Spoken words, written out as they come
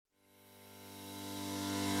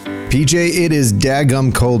PJ, it is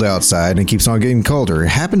daggum cold outside and it keeps on getting colder. It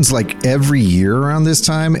happens like every year around this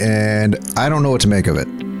time, and I don't know what to make of it.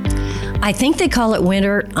 I think they call it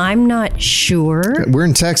winter. I'm not sure. We're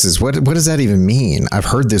in Texas. What does that even mean? I've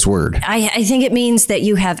heard this word. I think it means that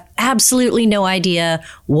you have absolutely no idea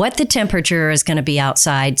what the temperature is going to be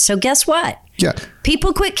outside. So guess what? Yeah.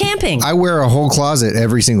 People quit camping. I wear a whole closet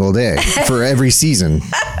every single day for every season.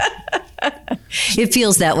 It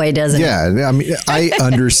feels that way, doesn't it? Yeah. I mean, I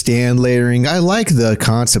understand layering. I like the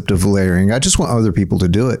concept of layering. I just want other people to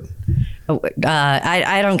do it.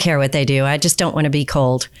 I don't care what they do. I just don't want to be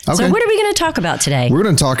cold. Okay. So what are we going to talk about today? We're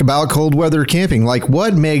going to talk about cold weather camping. Like,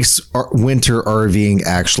 what makes winter RVing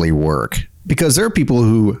actually work? Because there are people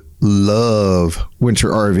who love winter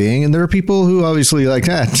RVing, and there are people who obviously like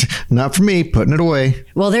that. Not for me, putting it away.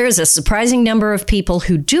 Well, there is a surprising number of people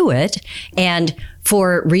who do it, and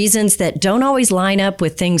for reasons that don't always line up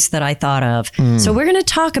with things that I thought of. So we're going to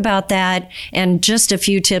talk about that and just a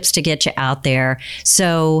few tips to get you out there.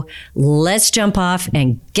 So let's jump off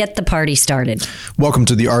and get the party started. Welcome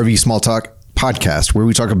to the RV Small Talk podcast, where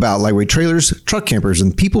we talk about lightweight trailers, truck campers,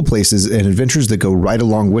 and people, places, and adventures that go right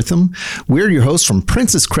along with them. We're your hosts from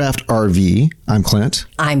Princess Craft RV. I'm Clint.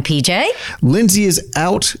 I'm PJ. Lindsay is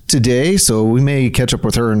out today, so we may catch up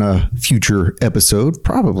with her in a future episode.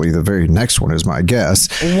 Probably the very next one is my guess.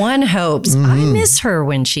 One hopes. I miss her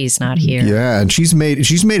when she's not here. Yeah, and she's made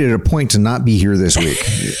it a point to not be here this week,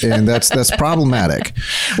 and that's problematic.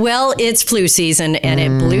 Well, it's flu season, and it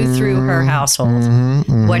blew through her household.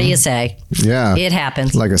 What do you say? Yeah. It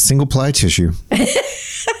happens. Like a single ply tissue.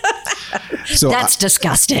 So That's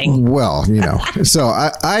disgusting. Well, so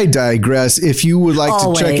I digress. If you would like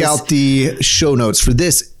to check out the show notes for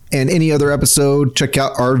this and any other episode, check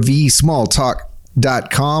out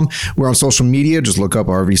rvsmalltalk.com. We're on social media. Just look up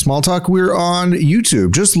RV Small Talk. We're on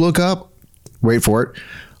YouTube. Just look up, wait for it,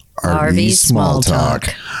 RV Small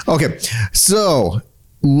Talk. Okay, so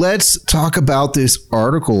let's talk about this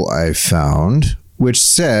article I found, which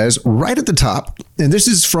says right at the top, and this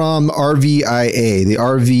is from RVIA, the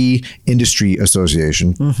RV Industry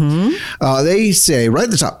Association. They say right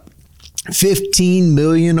at the top, 15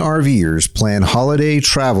 million RVers plan holiday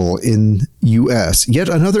travel in U.S., yet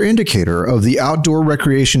another indicator of the outdoor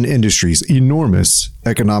recreation industry's enormous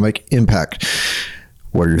economic impact.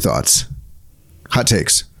 What are your thoughts? Hot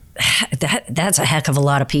takes. That's a heck of a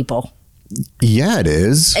lot of people. Yeah, it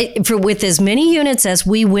is. With as many units as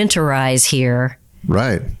we winterize here.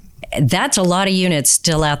 Right. That's a lot of units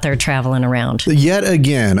still out there traveling around. Yet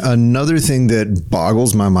again, another thing that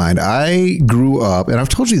boggles my mind. I grew up, and I've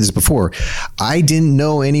told you this before, I didn't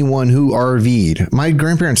know anyone who RV'd. My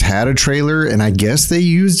grandparents had a trailer, and I guess they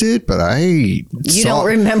used it, but You don't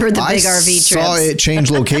remember the big RV trips. I saw it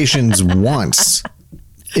change locations once.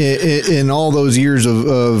 In all those years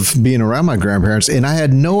of being around my grandparents, and I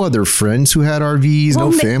had no other friends who had RVs,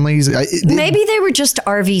 no families. Maybe they were just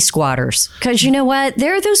RV squatters, because you know what?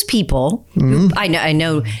 There are those people. Who, I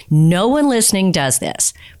know no one listening does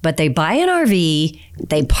this, but they buy an RV,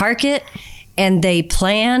 they park it, and they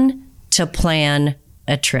plan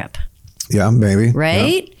a trip. Yeah, maybe.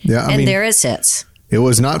 Right? Yeah. And there it sits. It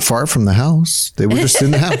was not far from the house. They were just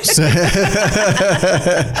in the house.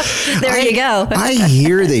 There you go. I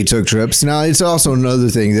hear they took trips. Now, it's also another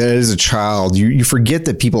thing that as a child, you forget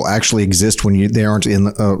that people actually exist when they aren't in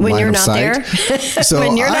line of sight. There. So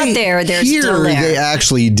when you're not there, they're still there. They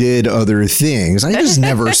actually did other things. I just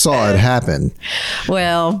never saw it happen.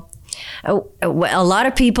 Well, a lot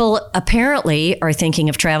of people apparently are thinking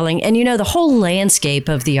of traveling. And, the whole landscape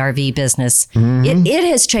of the RV business, it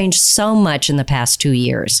has changed so much in the past 2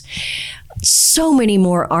 years. So many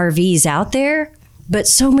more RVs out there, but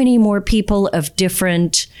so many more people of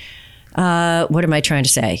different, what am I trying to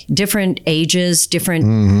say? Different ages, different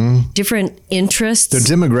interests. The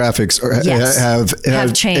demographics have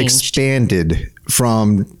changed. Expanded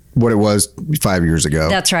from what it was 5 years ago.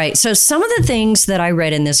 That's right. So some of the things that I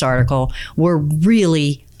read in this article were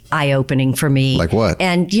really eye-opening for me. Like what?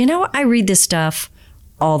 And I read this stuff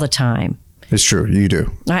all the time. It's true. You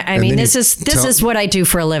do. I mean, this is what I do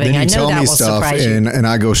for a living. I know that will surprise you. And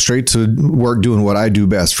I go straight to work doing what I do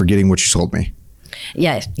best, forgetting what you told me.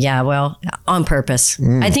 Yeah. Well, on purpose.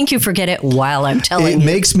 I think you forget it while I'm telling you. It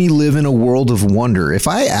makes me live in a world of wonder. If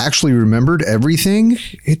I actually remembered everything,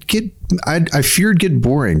 I fear it'd get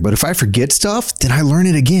boring. But if I forget stuff, then I learn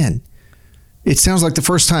it again. It sounds like the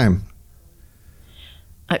first time.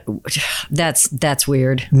 That's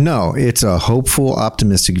weird. No, it's a hopeful,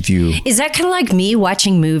 optimistic view. Is that kind of like me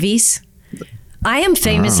watching movies? I am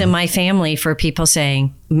famous in my family for people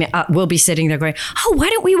saying, we'll be sitting there going, oh, why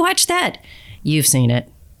don't we watch that? You've seen it.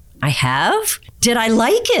 I have. Did I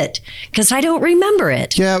like it? Because I don't remember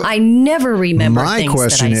it. Yeah. I never remember My things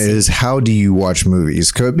question that I see. is, how do you watch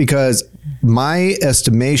movies? Because my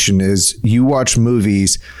estimation is you watch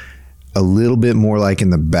movies a little bit more like in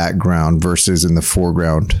the background versus in the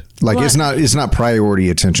foreground. Like Well, it's not priority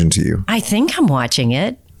attention to you. I think I'm watching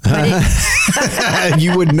it. But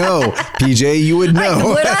You would know, PJ. You would know.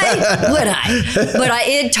 Would I? But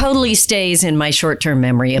it totally stays in my short-term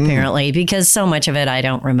memory, apparently, because so much of it I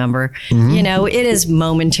don't remember. You know, it is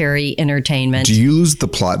momentary entertainment. Do you lose the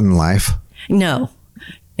plot in life? No.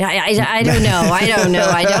 I don't know.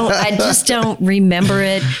 I just don't remember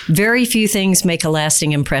it. Very few things make a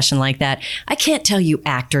lasting impression like that. I can't tell you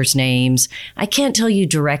actors' names. I can't tell you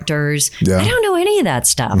directors. Yeah. I don't know any of that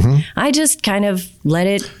stuff. I just kind of let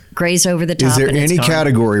it graze over the top. Is there and it's any gone.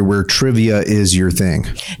 category where trivia is your thing?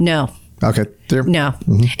 No. Okay. There. No.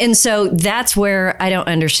 And so that's where I don't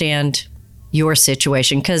understand your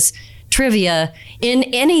situation, because trivia in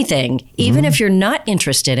anything, even if you're not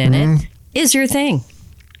interested in it, is your thing.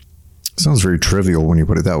 Sounds very trivial when you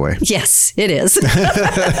put it that way. Yes, it is.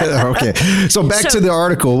 Okay. So back to the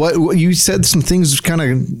article. What you said, some things kind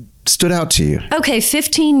of stood out to you. Okay,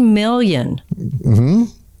 15 million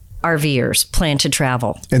RVers plan to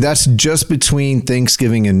travel. And that's just between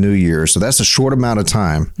Thanksgiving and New Year. So that's a short amount of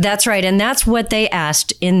time. That's right. And that's what they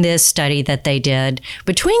asked in this study that they did.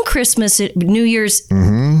 Between Christmas, New Year's.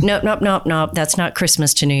 No. That's not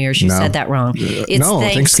Christmas to New Year's. You said that wrong. It's no,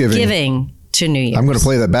 Thanksgiving to New Year's. I'm going to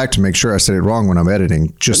play that back to make sure I said it wrong when I'm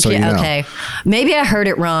editing, just so you know. Okay. Maybe I heard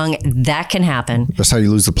it wrong. That can happen. That's how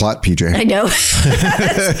you lose the plot, PJ. I know.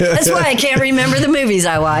 That's why I can't remember the movies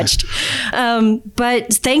I watched.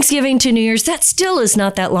 But Thanksgiving to New Year's, that still is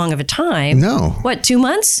not that long of a time. No. What, 2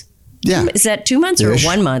 months? Yeah. Is that 2 months or Ish.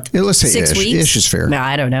 1 month? Yeah, let's say 6 ish. weeks? Ish is fair. No,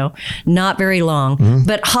 I don't know. Not very long.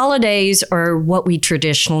 But holidays are what we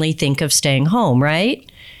traditionally think of staying home, right?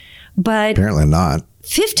 But Apparently not.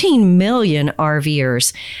 15 million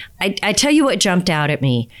RVers. I tell you what jumped out at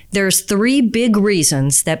me. There's 3 big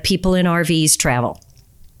reasons that people in RVs travel.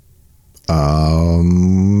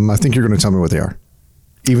 I think you're going to tell me what they are.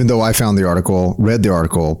 Even though I found the article, read the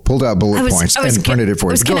article, pulled out bullet points, and printed it for you.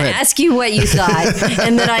 I was Go going to ahead. ask you what you thought,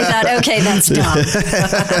 and then I thought, okay, that's dumb.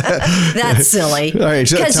 That's silly. All right,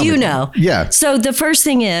 so Because tell you me. know. Yeah. So the first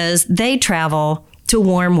thing is they travel to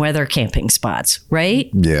warm weather camping spots, right?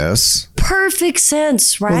 Yes. Perfect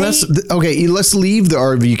sense, right? Well, okay. Let's leave the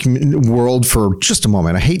RV world for just a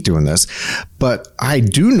moment. I hate doing this, but I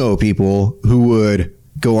do know people who would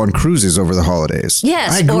go on cruises over the holidays.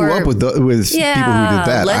 Yes, I grew or- up with people who did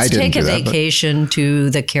that. Let's I didn't take do a that, but- vacation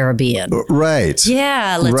to the Caribbean. Right.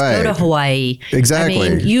 Yeah, let's go to Right. Hawaii. Exactly. I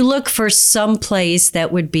mean, you look for some place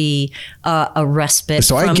that would be a respite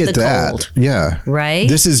So from I get the that. cold. Yeah. Right?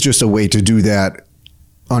 This is just a way to do that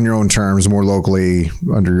on your own terms, more locally,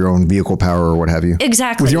 under your own vehicle power or what have you.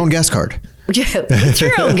 Exactly. With your own gas card. With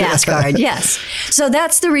your own gas card, yes. So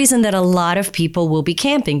that's the reason that a lot of people will be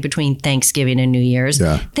camping between Thanksgiving and New Year's.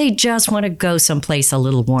 Yeah. They just want to go someplace a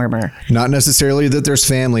little warmer. Not necessarily that there's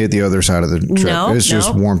family at the other side of the trip. No, it's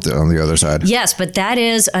just no. warmth on the other side. Yes, but that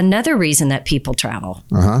is another reason that people travel.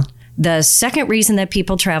 Uh-huh. The second reason that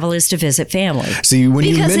people travel is to visit family. See, when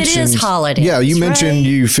you Because mentioned, it is holidays. yeah, you mentioned right?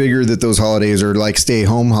 you figure that those holidays are like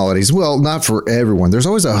stay-home holidays. Well, not for everyone. There's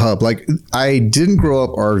always a hub. Like I didn't grow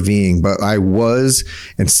up RVing, but I was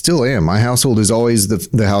and still am. My household is always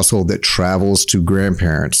the household that travels to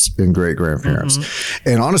grandparents and great grandparents. Mm-hmm.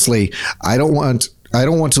 And honestly, I don't want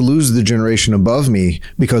to lose the generation above me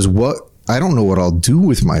because I don't know what I'll do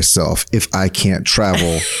with myself if I can't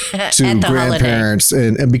travel to At the grandparents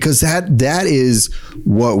and because that is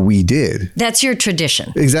what we did. That's your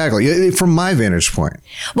tradition. Exactly. From my vantage point.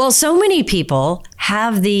 Well, so many people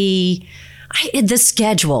have the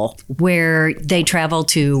schedule where they travel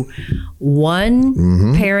to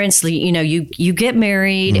one parent's, you get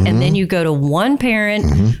married and then you go to one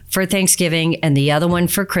parent for Thanksgiving and the other one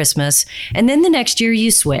for Christmas. And then the next year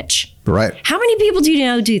you switch. Right. How many people do you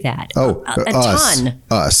know do that? Oh, a us. ton.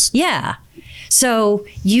 Us. Yeah. So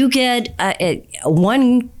you get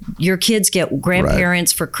your kids get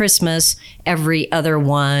grandparents for Christmas, every other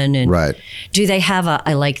one. And Right. do they have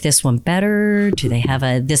I like this one better? Do they have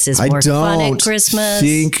this is more fun at Christmas?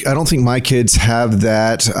 I don't think my kids have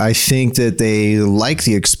that. I think that they like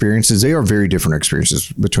the experiences. They are very different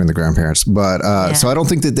experiences between the grandparents. But so I don't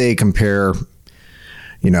think that they compare.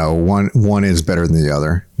 one is better than the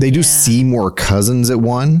other. They do see more cousins at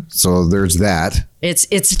one, so there's that.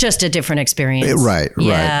 It's just a different experience. Right.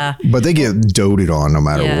 But they get doted on no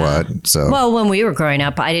matter what. So well, when we were growing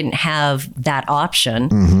up, I didn't have that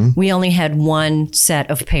option. We only had one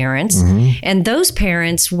set of parents, and those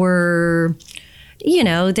parents were,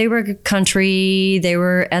 they were country. They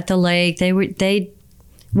were at the lake. They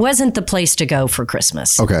wasn't the place to go for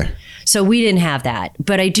Christmas. Okay. So we didn't have that,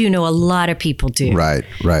 but I do know a lot of people do. Right.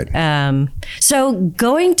 So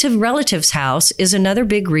going to relatives' house is another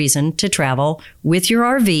big reason to travel with your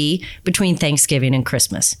RV between Thanksgiving and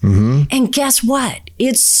Christmas. And guess what?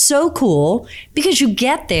 It's so cool because you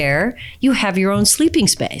get there, you have your own sleeping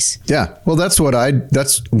space. Yeah. Well, that's what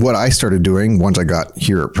I started doing once I got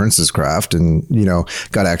here at Princess Craft and,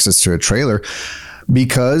 got access to a trailer.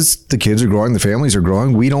 Because the kids are growing, the families are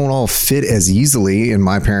growing, we don't all fit as easily in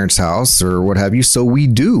my parents' house or what have you. So we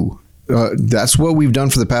do. That's what we've done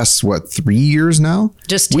for the past, 3 years now?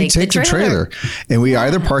 We take the trailer. And we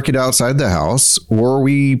either park it outside the house or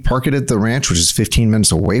we park it at the ranch, which is 15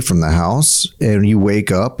 minutes away from the house. And you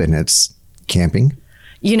wake up and it's camping.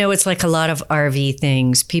 It's like a lot of RV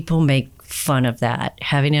things. People make fun of that,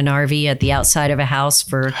 having an RV at the outside of a house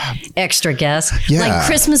for extra guests, like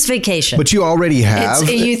Christmas vacation. But you already have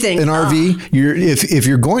you think, an RV. If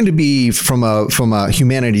you're going to be from a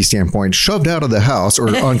humanity standpoint shoved out of the house or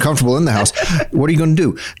uncomfortable in the house, what are you going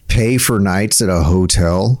to do? Pay for nights at a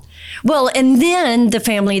hotel? Well, and then the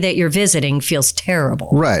family that you're visiting feels terrible,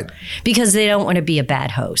 right? Because they don't want to be a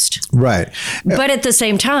bad host, right? But at the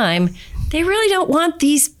same time, they really don't want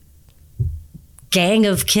these gang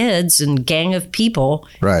of kids and gang of people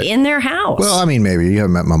in their house. Well, I mean, maybe you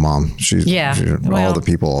haven't met my mom. She's all the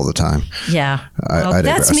people all the time. Yeah. Well,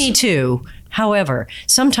 that's me too. However,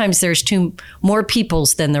 sometimes there's more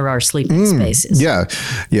peoples than there are sleeping spaces. Yeah.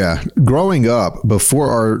 Growing up, before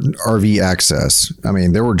our RV access, I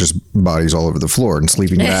mean, there were just bodies all over the floor and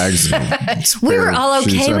sleeping bags. And we were all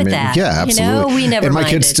okay with that. Yeah, absolutely. We never and my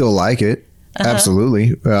minded. kids still like it.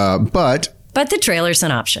 Absolutely. But the trailer's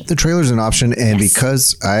an option. And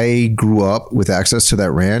because I grew up with access to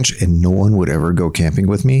that ranch and no one would ever go camping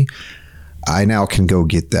with me, I now can go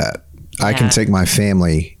get that. Yeah. I can take my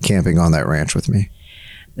family camping on that ranch with me.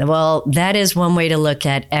 Well, that is one way to look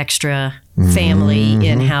at extra family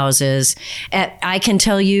in houses. I can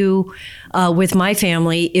tell you, with my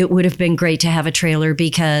family, it would have been great to have a trailer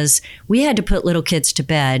because we had to put little kids to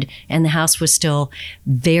bed and the house was still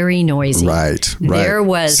very noisy. Right. There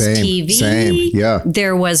was TV. Yeah.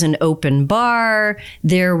 There was an open bar.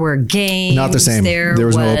 There were games. Not the same. There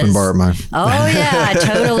was no open bar at mine. Oh, yeah,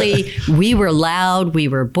 totally. We were loud. We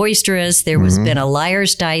were boisterous. There was been a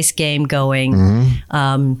liar's dice game going.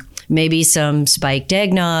 Maybe some spiked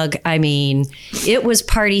eggnog. I mean, it was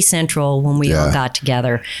party central when we all got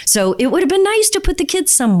together. So it would have been nice to put the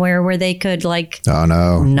kids somewhere where they could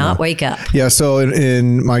not wake up. Yeah. So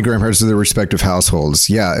in my grandparents' their respective households,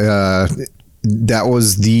 that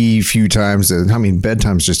was the few times that,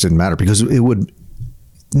 bedtimes just didn't matter because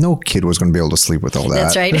no kid was going to be able to sleep with all that.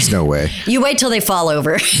 That's right. There's no way. You wait till they fall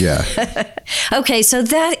over. Yeah. Okay, so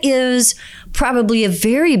that is probably a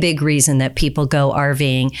very big reason that people go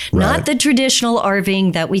RVing, not the traditional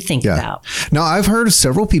RVing that we think about. Now, I've heard of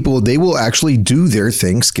several people, they will actually do their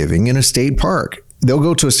Thanksgiving in a state park. They'll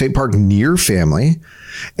go to a state park near family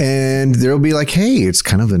and they'll be like, hey, it's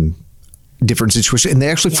kind of an different situation, and they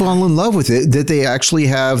actually fall in love with it, that they actually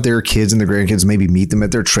have their kids and their grandkids maybe meet them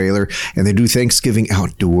at their trailer and they do Thanksgiving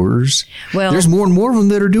outdoors. Well, there's more and more of them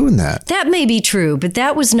that are doing that. That may be true, but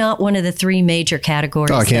that was not one of the three major categories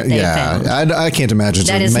that they found. I can't imagine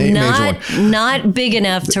that is not big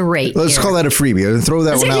enough to rate. Let's call that a freebie and throw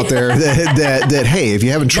that one out there that hey, if you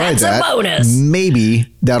haven't tried that's a bonus.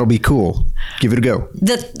 Maybe that'll be cool. Give it a go.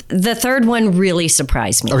 The third one really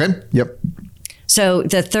surprised me. Okay. Yep. So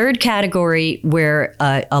the third category where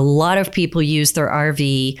a lot of people use their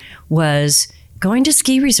RV was going to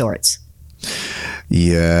ski resorts.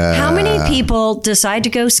 Yeah. How many people decide to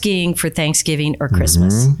go skiing for Thanksgiving or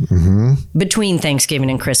Christmas? Between Thanksgiving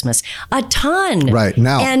and Christmas? A ton. Right.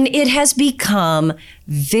 Now. And it has become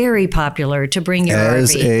very popular to bring your RV.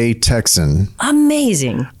 As a Texan.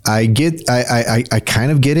 Amazing. I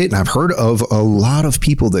kind of get it. And I've heard of a lot of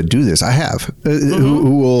people that do this. I have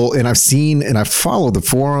who will, and I've seen, and I've followed the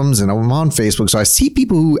forums and I'm on Facebook. So I see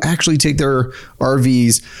people who actually take their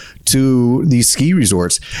RVs to these ski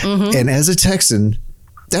resorts. And as a Texan,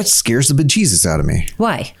 that scares the bejesus out of me.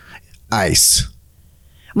 Why? Ice.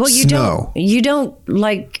 Well, you Snow. don't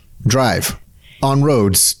like drive on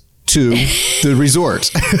roads to the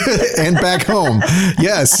resort and back home.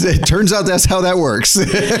 Yes, it turns out that's how that works.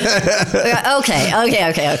 Okay.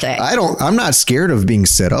 I'm not scared of being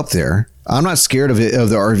set up there. I'm not scared of the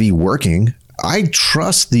RV working. I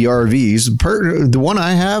trust the RVs. The one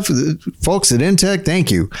I have, folks at Intech,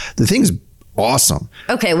 thank you. The thing's awesome.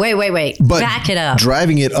 Okay, wait. But back it up.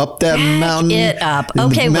 Driving it up that mountain. Back it up.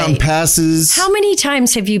 Okay, mountain wait. passes. How many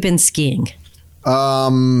times have you been skiing?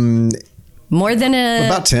 More than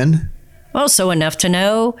about 10. Well, so enough to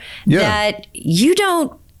know that you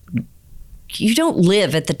don't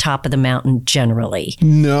live at the top of the mountain generally.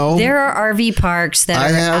 No. There are RV parks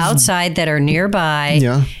that are outside that are nearby.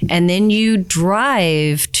 Yeah. And then you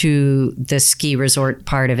drive to the ski resort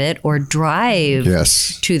part of it or drive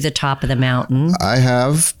to the top of the mountain. I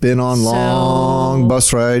have been on long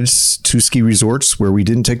bus rides to ski resorts where we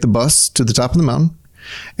didn't take the bus to the top of the mountain.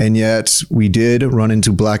 And yet we did run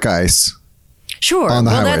into black ice. Sure. On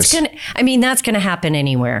the highways. That's gonna happen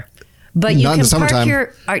anywhere. But you can park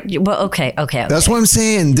your. Okay. That's what I'm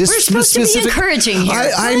saying. We're supposed to be encouraging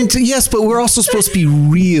here. Yes, but we're also supposed to be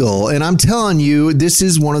real. And I'm telling you, this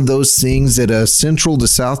is one of those things that a Central to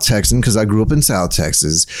South Texan, because I grew up in South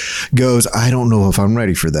Texas, goes, I don't know if I'm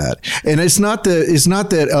ready for that. And it's not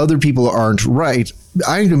that other people aren't right.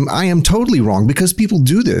 I am totally wrong because people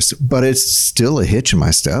do this, but it's still a hitch in my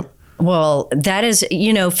step. Well, that is,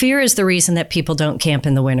 fear is the reason that people don't camp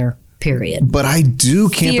in the winter, period. But I do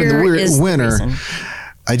camp in the winter.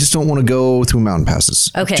 I just don't want to go through mountain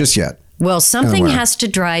passes. Okay. Just yet. Well, something has to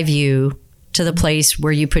drive you to the place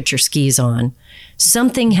where you put your skis on.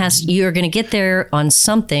 You're going to get there on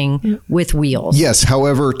something with wheels. Yes.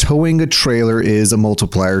 However, towing a trailer is a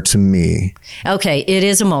multiplier to me. Okay. It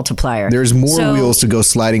is a multiplier. There's more wheels to go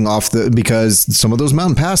sliding off because some of those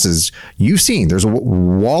mountain passes you've seen, there's a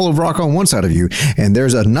wall of rock on one side of you and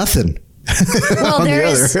there's a nothing. Well,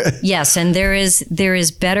 yes, and there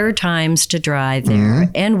is better times to drive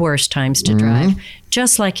there and worse times to drive,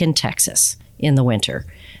 just like in Texas in the winter.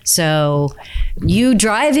 So you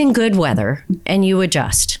drive in good weather and you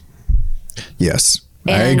adjust. Yes,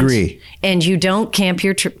 I agree. And you don't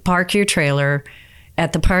park your trailer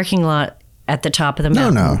at the parking lot at the top of the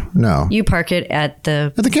mountain. No. You park it at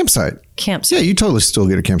the campsite. Yeah, you totally still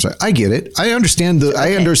get a campsite. I get it. I understand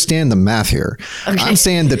I understand the math here. Okay. I'm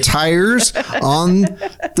saying the tires on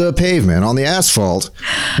the pavement, on the asphalt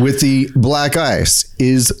with the black ice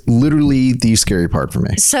is literally the scary part for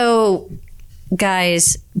me. So,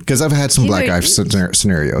 guys, because I've had some black ice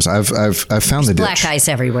scenarios. I've found the ditch. Black ice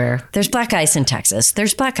everywhere. There's black ice in Texas.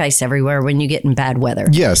 There's black ice everywhere when you get in bad weather.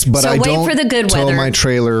 Yes, but I don't wait for the good tow weather. My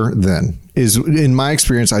trailer then. In my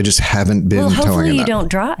experience, I just haven't been towing it. Hopefully you don't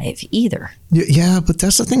drive either. Yeah, but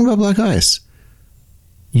that's the thing about black ice.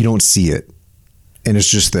 You don't see it, and it's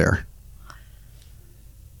just there.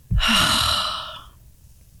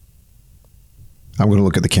 I'm going to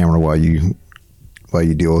look at the camera while you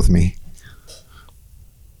deal with me.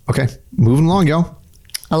 Okay, moving along, y'all.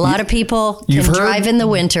 A lot of people can drive in the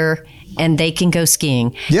winter and they can go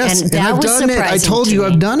skiing. Yes, and I've done it. I told you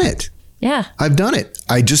I've done it. Yeah. I've done it.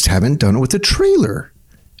 I just haven't done it with a trailer.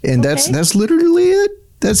 And that's literally it.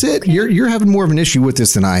 That's it. Okay. You're having more of an issue with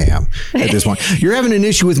this than I am at this point. You're having an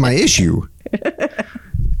issue with my issue.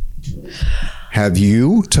 Have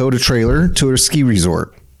you towed a trailer to a ski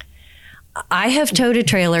resort? I have towed a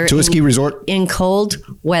trailer to a ski resort in cold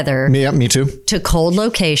weather. Yeah, me too. To cold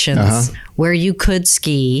locations where you could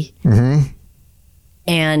ski. Mm-hmm.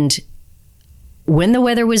 And when the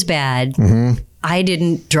weather was bad, I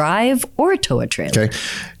didn't drive or tow a trailer. Okay.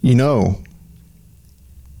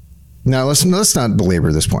 Now let's not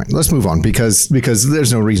belabor this point. Let's move on because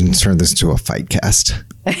there's no reason to turn this into a fight cast.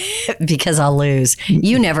 Because I'll lose.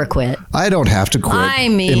 You never quit. I don't have to quit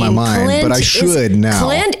in my mind, but I should now.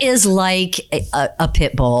 Clint is like a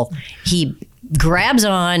pit bull. He grabs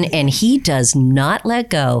on and he does not let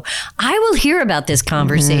go. I will hear about this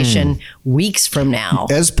conversation weeks from now.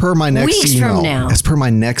 As per my next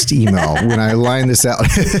email. When I line this out.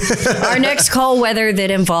 Our next cold weather that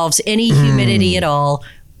involves any humidity at all.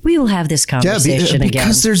 We will have this conversation again.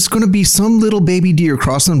 Because there's going to be some little baby deer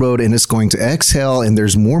crossing the road and it's going to exhale and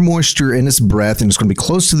there's more moisture in its breath and it's going to be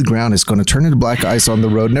close to the ground. It's going to turn into black ice on the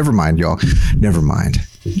road. Never mind, y'all. Never mind.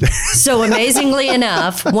 So amazingly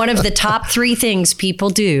enough, one of the top 3 things people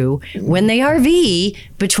do when they RV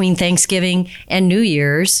between Thanksgiving and New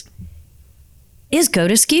Year's is go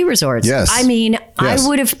to ski resorts. Yes. I mean, yes. I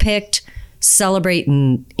would have picked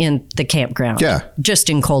celebrating in the campground. Yeah. Just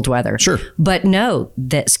in cold weather. Sure. But no,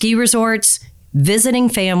 that ski resorts, visiting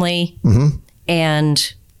family,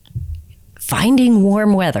 and finding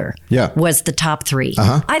warm weather Yeah. was the top 3.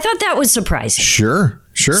 I thought that was surprising. Sure.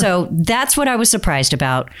 So that's what I was surprised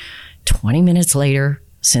about. 20 minutes later,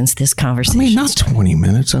 since this conversation. I mean, not 20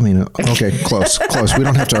 minutes. I mean, okay, close. We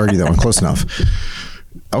don't have to argue that one. Close enough.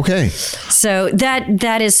 Okay. So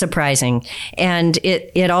that is surprising. And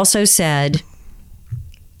it also said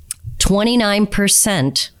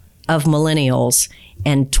 29% of millennials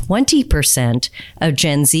and 20% of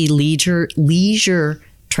Gen Z leisure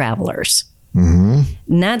travelers. And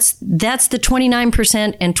that's the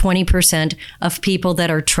 29% and 20% of people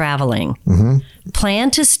that are traveling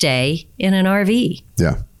plan to stay in an RV.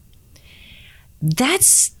 Yeah.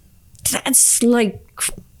 That's like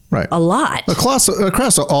right. a lot. Across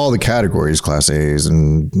all the categories, Class A's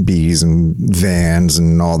and B's and vans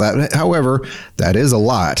and all that. However, that is a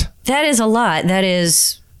lot. That is a lot. That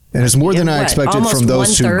is... And it's more than I expected almost from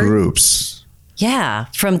those 2 1/3? groups. Yeah,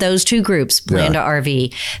 from those 2 groups, plan to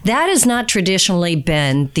RV. That has not traditionally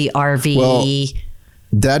been the RV. Well,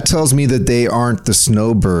 that tells me that they aren't the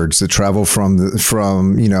snowbirds that travel from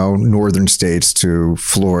northern states to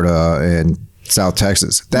Florida and South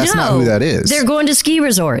Texas. That's not who that is. They're going to ski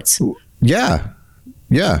resorts. Yeah.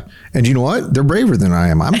 And you know what? They're braver than I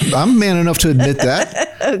am. I'm man enough to admit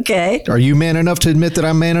that. Okay. Are you man enough to admit that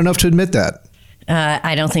I'm man enough to admit that?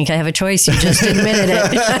 I don't think I have a choice. You just admitted it.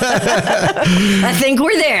 I think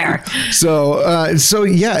we're there. So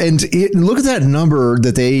yeah, and look at that number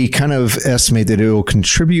that they kind of estimate that it will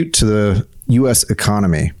contribute to the U.S.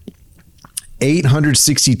 economy.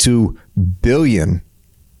 $862 billion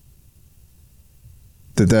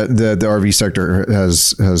that the RV sector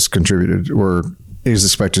has contributed or is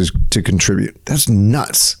expected to contribute. That's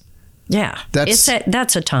nuts. Yeah, that's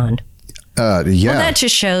a ton. Yeah. Well, that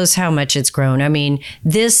just shows how much it's grown. I mean,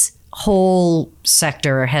 this whole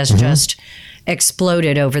sector has just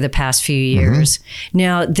exploded over the past few years.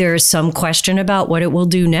 Now, there's some question about what it will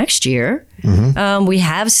do next year. We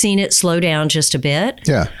have seen it slow down just a bit.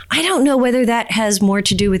 Yeah. I don't know whether that has more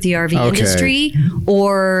to do with the RV industry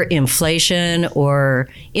or inflation or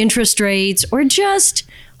interest rates or just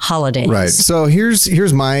holidays. Right. So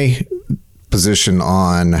here's my position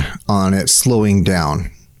on it slowing down.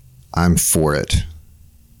 I'm for it.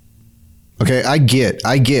 Okay, I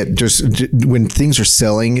get just when things are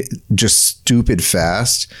selling just stupid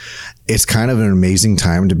fast, it's kind of an amazing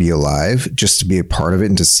time to be alive, just to be a part of it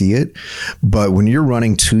and to see it. But when you're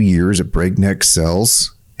running 2 years at breakneck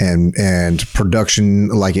sales and production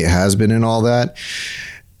like it has been and all that,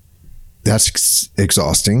 that's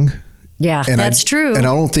exhausting. Yeah, and that's true. And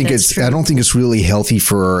I don't think it's really healthy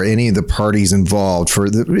for any of the parties involved.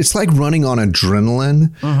 It's like running on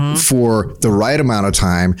adrenaline for the right amount of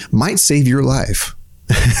time might save your life.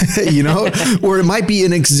 Or it might be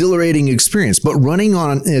an exhilarating experience, but running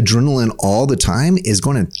on adrenaline all the time is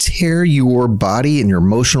going to tear your body and your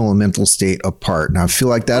emotional and mental state apart. Now, I feel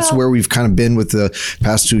like that's where we've kind of been with the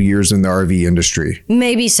past 2 years in the RV industry.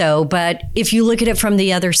 Maybe so, but if you look at it from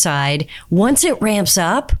the other side, once it ramps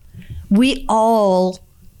up, we all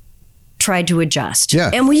tried to adjust.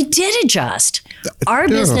 Yeah. And we did adjust. Our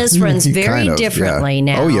business runs very differently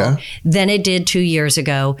now than it did 2 years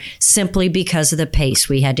ago, simply because of the pace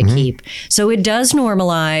we had to keep. So it does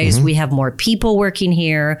normalize. We have more people working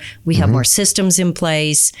here. We have more systems in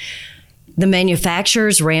place. The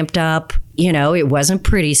manufacturers ramped up. It wasn't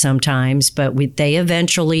pretty sometimes, but they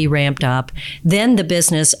eventually ramped up. Then the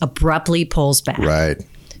business abruptly pulls back. Right.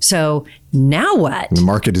 So now what? The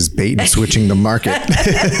market is bait and switching the market.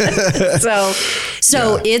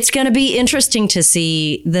 So it's going to be interesting to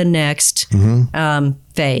see the next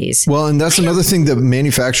phase. Well, and that's another thing that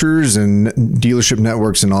manufacturers and dealership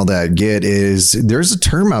networks and all that get is there's a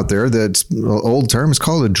term out there that's an old term. It's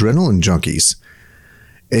called adrenaline junkies.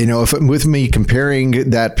 With me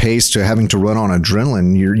comparing that pace to having to run on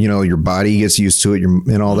adrenaline, your body gets used to it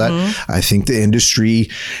and all that. I think the industry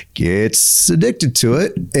gets addicted to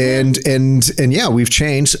it. And yeah, we've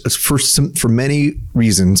changed for many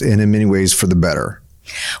reasons and in many ways for the better.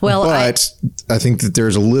 Well, but I think that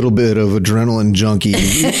there's a little bit of adrenaline junkie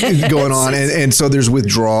going on. And so there's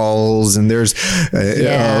withdrawals and there's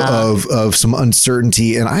of some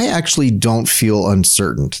uncertainty. And I actually don't feel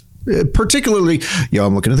uncertain. Particularly,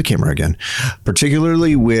 I'm looking at the camera again.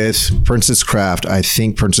 Particularly with Princess Craft, I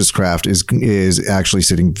think Princess Craft is actually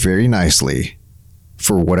sitting very nicely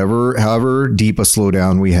for however deep a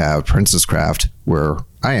slowdown we have. Princess Craft, where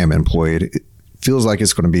I am employed, it feels like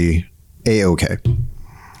it's going to be A-okay.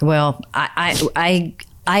 Well, I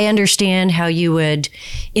understand how you would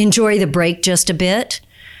enjoy the break just a bit.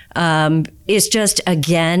 It's just,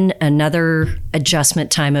 again, another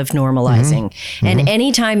adjustment time of normalizing. And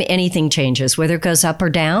anytime anything changes, whether it goes up or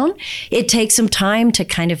down, it takes some time to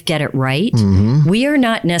kind of get it right. We are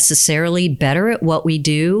not necessarily better at what we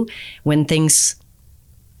do when things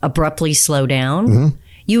abruptly slow down.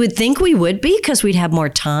 You would think we would be because we'd have more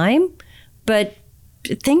time, but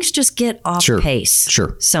things just get off pace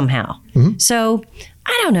somehow. So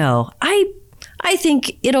I don't know. I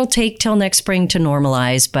think it'll take till next spring to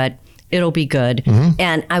normalize, but it'll be good.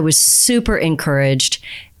 And I was super encouraged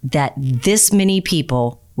that this many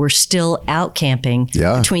people were still out camping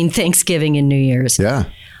between Thanksgiving and New Year's.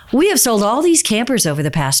 We have sold all these campers over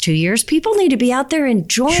the past 2 years. People need to be out there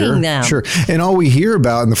enjoying them. And all we hear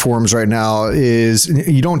about in the forums right now is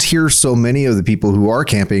you don't hear so many of the people who are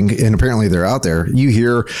camping, and apparently they're out there. You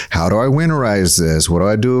hear, how do I winterize this? What do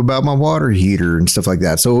I do about my water heater and stuff like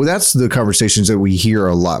that? So that's the conversations that we hear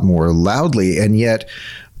a lot more loudly. And yet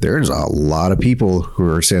there's a lot of people who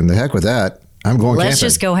are saying, the heck with that. I'm going camping. Let's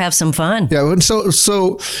just go have some fun. Yeah.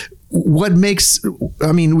 So what makes,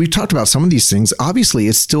 I mean, we've talked about some of these things. Obviously,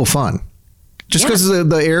 it's still fun. Just because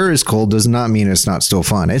the air is cold does not mean it's not still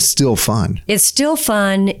fun. It's still fun. It's still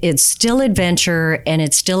fun. It's still adventure, and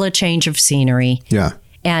it's still a change of scenery. Yeah.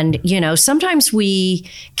 And, sometimes we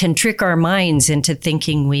can trick our minds into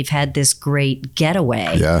thinking we've had this great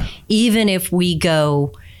getaway. Yeah. Even if we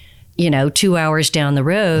go 2 hours down the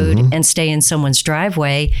road and stay in someone's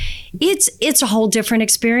driveway, it's a whole different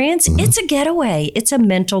experience. It's a getaway. It's a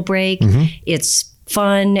mental break. It's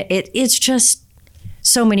fun. It's just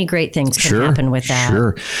so many great things can happen with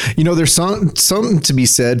that. There's something to be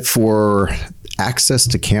said for access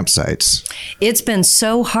to campsites. It's been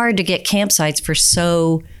so hard to get campsites for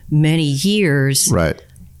so many years. Right.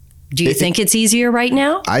 Do you think it's easier right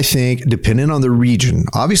now? I think, depending on the region.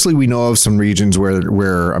 Obviously, we know of some regions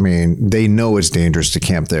where I mean, they know it's dangerous to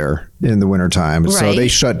camp there in the wintertime, so they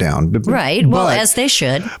shut down. Right. Well, as they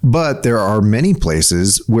should. But there are many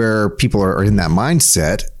places where people are in that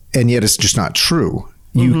mindset, and yet it's just not true.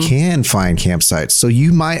 You can find campsites. So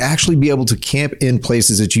you might actually be able to camp in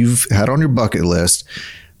places that you've had on your bucket list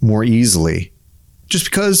more easily. Just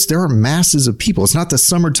because there are masses of people. It's not the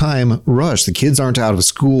summertime rush. The kids aren't out of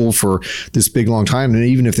school for this big, long time. And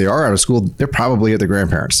even if they are out of school, they're probably at their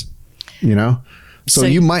grandparents, So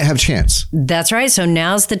you might have a chance. That's right. So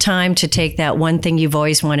now's the time to take that one thing you've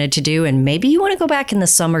always wanted to do. And maybe you want to go back in the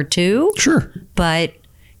summer too. Sure. But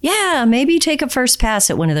maybe take a first pass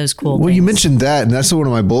at one of those cool things. You mentioned that, and that's one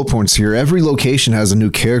of my bullet points here. Every location has a new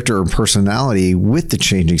character or personality with the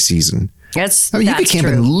changing season. You could camp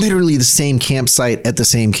in literally the same campsite at the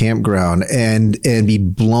same campground and be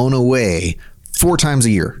blown away 4 times a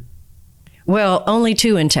year. Well, only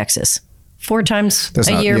 2 in Texas. 4 times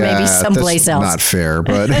a year, maybe someplace else. Not fair,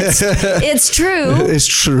 but it's true. It's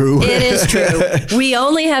true. It is true. We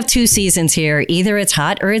only have 2 seasons here. Either it's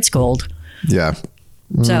hot or it's cold. Yeah.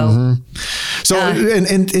 So,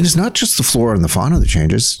 and it's not just the flora and the fauna that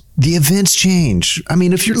changes. The events change. I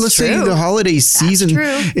mean, if you're, let's say, the holiday season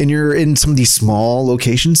and you're in some of these small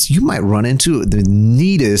locations, you might run into the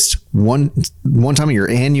neatest one time of your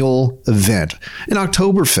annual event, an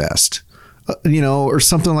Oktoberfest, or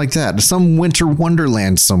something like that, some winter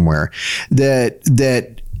wonderland somewhere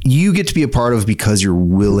that you get to be a part of because you're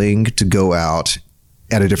willing to go out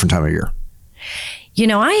at a different time of year.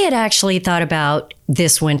 I had actually thought about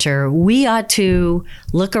this winter, we ought to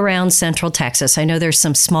look around Central Texas. I know there's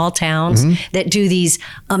some small towns that do these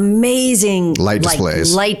amazing light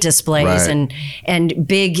displays right. and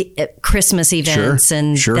big Christmas events.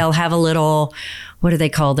 And they'll have a little, what do they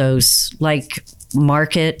call those? Like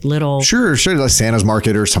market, little. Sure. Like Santa's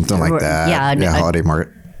market or something like that. Yeah. Holiday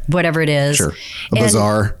market. Whatever it is. Sure. A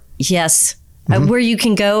bazaar. Yes. Where you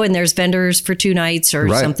can go and there's vendors for 2 nights or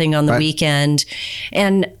something on the weekend.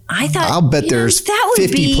 And I thought, I'll bet there's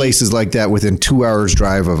 50 places like that within 2 hours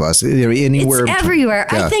drive of us. Anywhere. It's everywhere.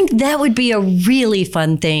 Yeah. I think that would be a really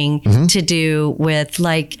fun thing to do with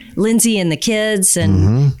like Lindsay and the kids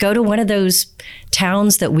and go to one of those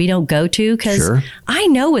towns that we don't go to because I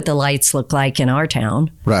know what the lights look like in our town.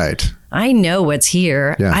 Right. I know what's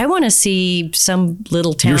here. Yeah. I want to see some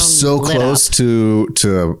little town. You're so close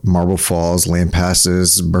to Marble Falls,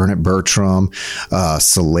 Lampasas, Burnett Bertram,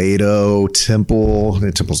 Salado, Temple.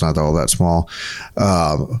 Temple's not all that small.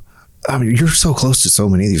 I mean, you're so close to so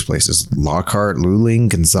many of these places. Lockhart, Luling,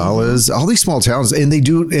 Gonzales, all these small towns.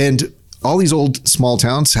 And all these old small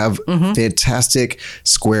towns have fantastic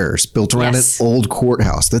squares built around an old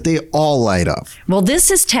courthouse that they all light up. Well,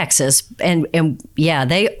 this is Texas. And we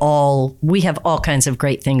have all kinds of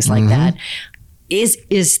great things like that.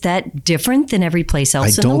 Is that different than every place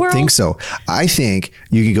else in the world? I don't think so. I think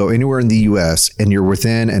you can go anywhere in the U.S. and you're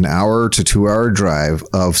within an hour to 2 hour drive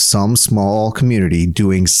of some small community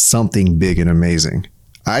doing something big and amazing.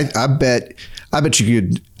 I bet you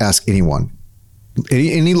could ask anyone,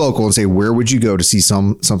 any local, and say, where would you go to see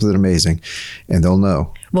something amazing? And they'll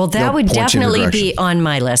know. Well, that would definitely be on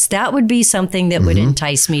my list. That would be something that would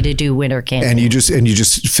entice me to do winter camping. And you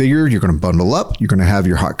just figure you're going to bundle up. You're going to have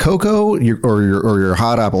your hot cocoa or your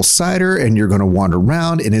hot apple cider, and you're going to wander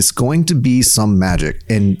around, and it's going to be some magic.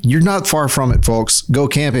 And you're not far from it, folks. Go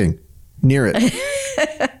camping near it.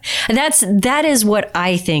 That is what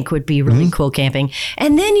I think would be really cool camping.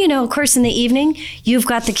 And then, of course, in the evening, you've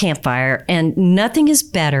got the campfire, and nothing is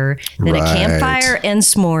better than a campfire and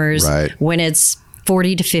s'mores when it's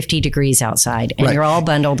 40 to 50 degrees outside and you're all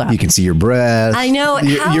bundled up. You can see your breath. I know.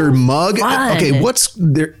 Your mug. Fun. Okay, what's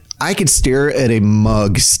there? I could stare at a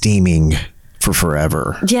mug steaming for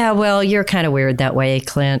forever. Yeah, well, you're kind of weird that way,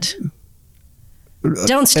 Clint.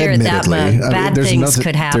 Don't stare at that mug. Bad things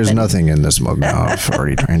could happen. There's nothing in this mug now. I've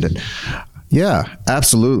already drained it. Yeah,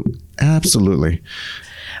 absolutely.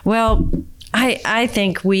 Well, I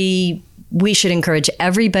think we should encourage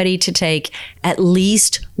everybody to take at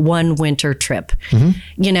least one winter trip.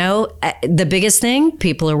 The biggest thing,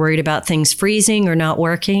 people are worried about things freezing or not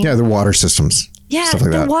working. Yeah, the water systems. Yeah, stuff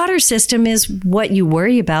like the water system is what you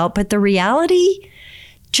worry about, but the reality,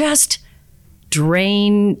 just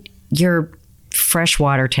drain your fresh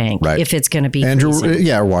water tank if it's going to be freezing. And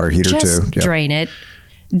a water heater just too. Yeah. Drain it.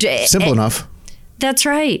 Simple enough. That's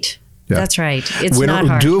right. Yeah. That's right. It's not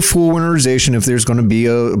hard. Do a full winterization if there's going to be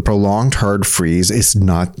a prolonged hard freeze. It's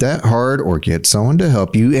not that hard, or get someone to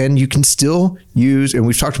help you. And you can still use, and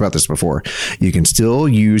we've talked about this before, you can still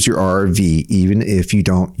use your RV even if you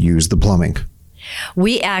don't use the plumbing.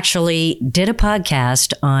 We actually did a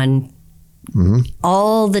podcast on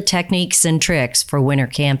all the techniques and tricks for winter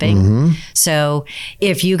camping. So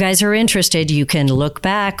if you guys are interested, you can look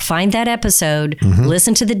back, find that episode,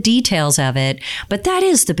 listen to the details of it. But that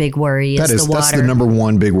is the big worry, is the water. That's the number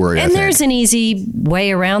one big worry, And there's an easy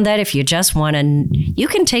way around that if you just want to. You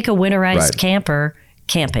can take a winterized camper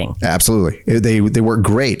camping. Absolutely. They work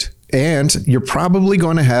great. And you're probably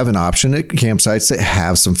going to have an option at campsites that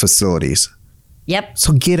have some facilities. Yep.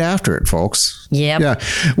 So get after it, folks. Yep. Yeah.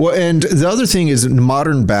 Well, and the other thing is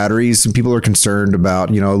modern batteries. Some people are concerned about,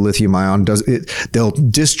 lithium ion they'll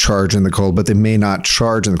discharge in the cold, but they may not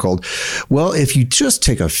charge in the cold. Well, if you just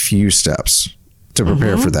take a few steps to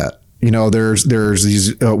prepare for that, there's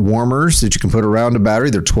these warmers that you can put around a battery.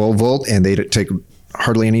 They're 12 volt and they take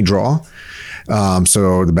hardly any draw.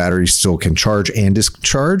 So the battery still can charge and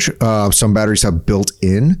discharge. Some batteries have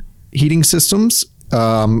built-in heating systems.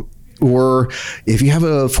 Or if you have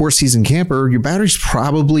a 4-season camper, your battery's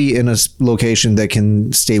probably in a location that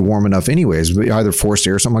can stay warm enough anyways, either forced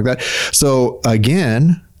air or something like that. So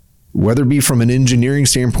again, whether it be from an engineering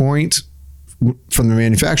standpoint from the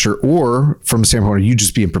manufacturer or from a standpoint of you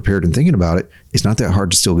just being prepared and thinking about it, it's not that hard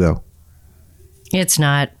to still go. It's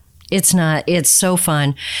not. It's so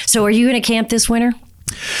fun. So are you going to camp this winter?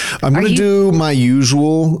 I'm going to do my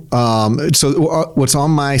usual. So what's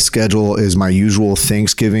on my schedule is my usual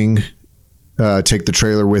Thanksgiving. Take the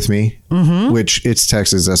trailer with me, which it's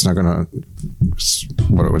Texas. That's not going to.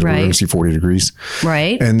 We're going to see 40 degrees,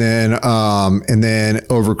 right? And then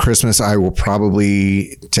over Christmas, I will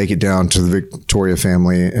probably take it down to the Victoria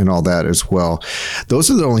family and all that as well.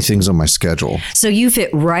 Those are the only things on my schedule. So you fit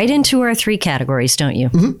right into our 3 categories, don't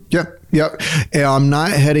you? Yep. And I'm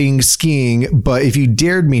not heading skiing, but if you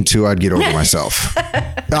dared me to, I'd get over myself.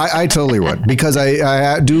 I totally would, because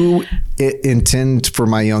I do intend for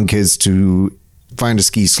my young kids to find a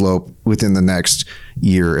ski slope within the next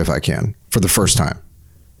year if I can, for the first time.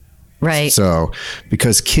 Right. So,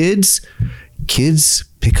 because kids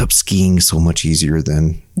pick up skiing so much easier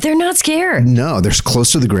than... They're not scared. No, they're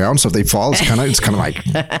close to the ground. So if they fall, it's kind of like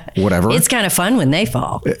whatever. It's kind of fun when they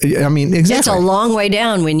fall. I mean, exactly. It's a long way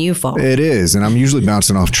down when you fall. It is. And I'm usually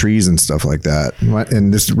bouncing off trees and stuff like that.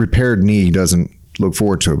 And this repaired knee doesn't look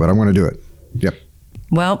forward to it, but I'm going to do it. Yep.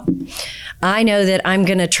 Well, I know that I'm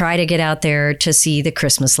going to try to get out there to see the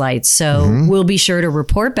Christmas lights. So we'll be sure to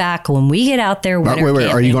report back when we get out there. Wait.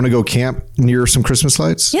 Are you going to go camp near some Christmas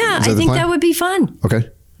lights? Yeah, I think that would be fun. Okay.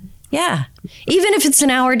 Yeah. Even if it's an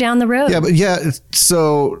hour down the road. Yeah.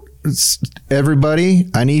 So everybody,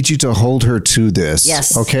 I need you to hold her to this.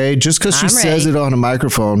 Yes. Okay. Just because she says it on a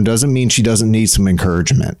microphone doesn't mean she doesn't need some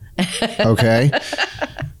encouragement. Okay.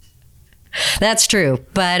 That's true.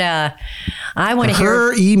 But I want to hear.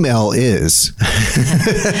 Her email is.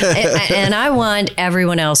 And I want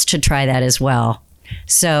everyone else to try that as well.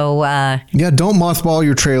 So, don't mothball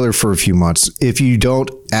your trailer for a few months if you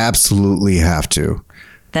don't absolutely have to.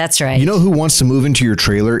 That's right. You know who wants to move into your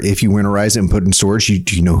trailer if you winterize it and put it in storage?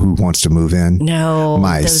 Do you know who wants to move in? No,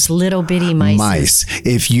 mice. Those little bitty mice. Mice.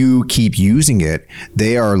 If you keep using it,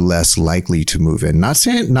 they are less likely to move in. Not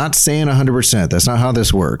saying 100%. That's not how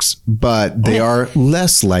this works. But they are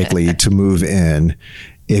less likely to move in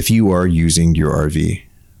if you are using your RV.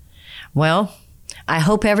 Well, I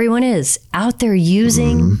hope everyone is out there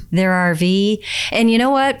using their RV. And you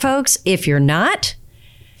know what, folks? If you're not,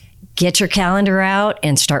 get your calendar out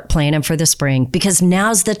and start planning for the spring, because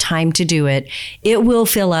now's the time to do it. It will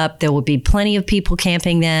fill up. There will be plenty of people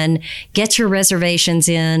camping then. Get your reservations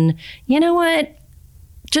in. You know what?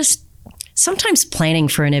 Just sometimes planning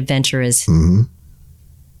for an adventure is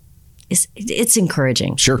it's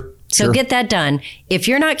encouraging. Sure. So get that done. If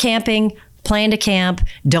you're not camping, plan to camp.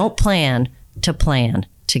 Don't plan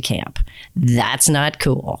to camp. That's not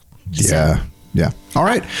cool. Yeah. All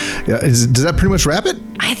right. Does that pretty much wrap it?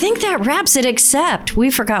 I think that wraps it, except we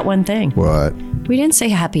forgot one thing. What? We didn't say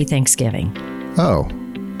Happy Thanksgiving. Oh,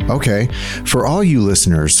 okay. For all you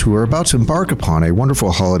listeners who are about to embark upon a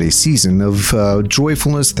wonderful holiday season of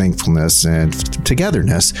joyfulness, thankfulness, and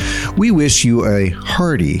togetherness, we wish you a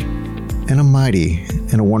hearty and a mighty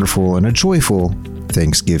and a wonderful and a joyful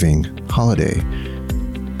Thanksgiving holiday.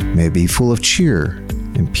 May it be full of cheer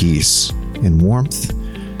and peace and warmth.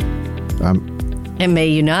 And may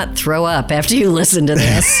you not throw up after you listen to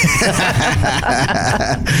this.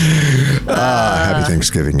 Happy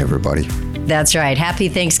Thanksgiving, everybody. That's right. Happy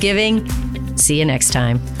Thanksgiving. See you next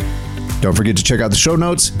time. Don't forget to check out the show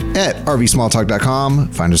notes at rvsmalltalk.com.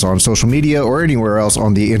 Find us on social media or anywhere else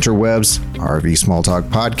on the interwebs, RV Small Talk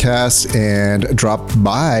Podcast, and drop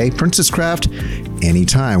by Princess Craft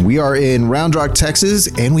anytime. We are in Round Rock,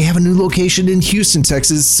 Texas, and we have a new location in Houston,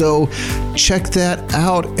 Texas. So check that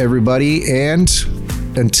out, everybody. And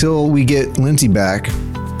until we get Lindsay back,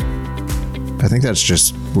 I think that's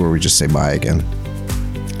just where we just say bye again.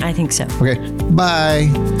 I think so. Okay. Bye.